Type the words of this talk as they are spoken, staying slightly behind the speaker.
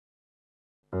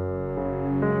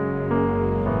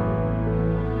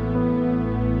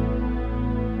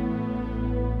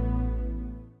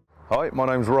Hi, my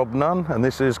name's Rob Nunn and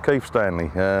this is Keith Stanley,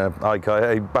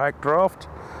 aka Backdraft.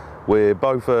 We're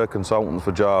both consultants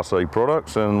for JRC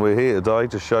products and we're here today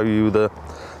to show you the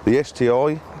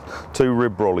STI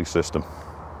 2-rib Brolly system.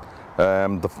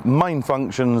 The main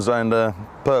functions and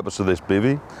purpose of this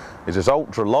bivvy is it's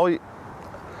ultra light.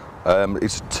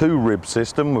 It's a 2-rib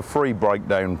system with 3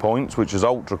 breakdown points, which is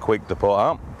ultra quick to put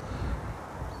up.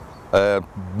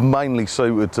 Mainly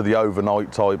suited to the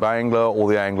overnight type angler or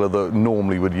the angler that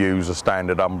normally would use a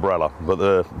standard umbrella, but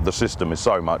the system is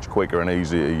so much quicker and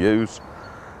easier to use.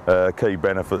 Key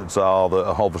benefits are that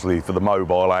obviously for the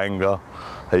mobile angler,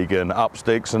 he can up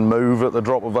sticks and move at the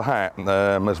drop of a hat.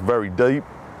 It's very deep,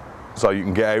 so you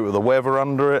can get out with the weather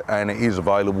under it, and it is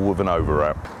available with an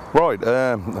overwrap. Right,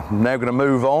 now going to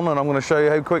move on and I'm going to show you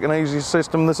how quick and easy a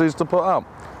system this is to put up.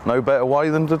 No better way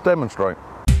than to demonstrate.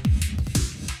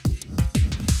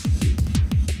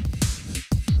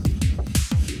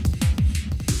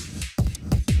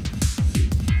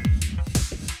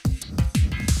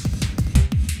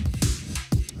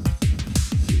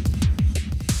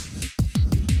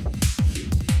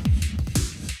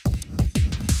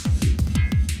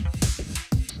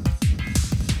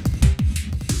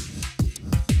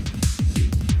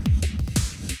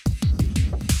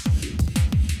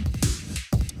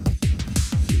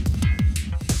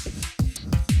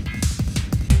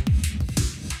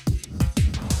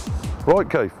 Right,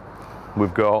 Keith,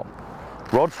 we've got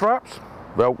rod straps,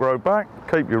 Velcro back,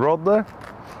 keep your rod there.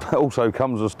 It also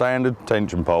comes with standard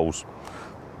tension poles.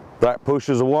 That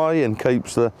pushes away and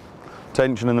keeps the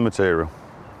tension in the material.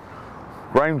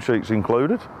 Ground sheets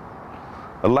included,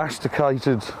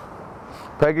 elasticated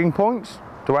pegging points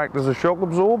to act as a shock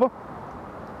absorber.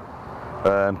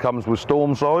 Comes with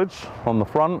storm sides on the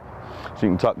front, so you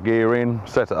can tuck gear in,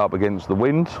 set it up against the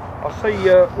wind. I see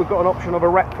we've got an option of a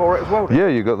wrap for it as well. Yeah,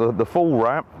 you've got the full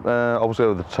wrap, obviously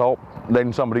at the top.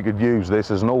 Then somebody could use this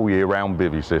as an all year round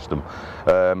bivvy system.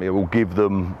 It will give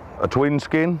them a twin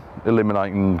skin,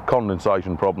 eliminating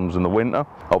condensation problems in the winter,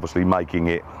 obviously making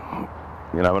it,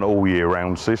 you know, an all year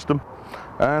round system.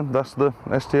 And that's the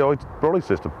STI Brolly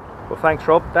system. Well, thanks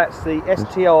Rob, that's the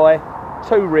STI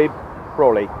 2-rib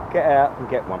Brolly. Get out and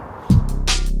get one.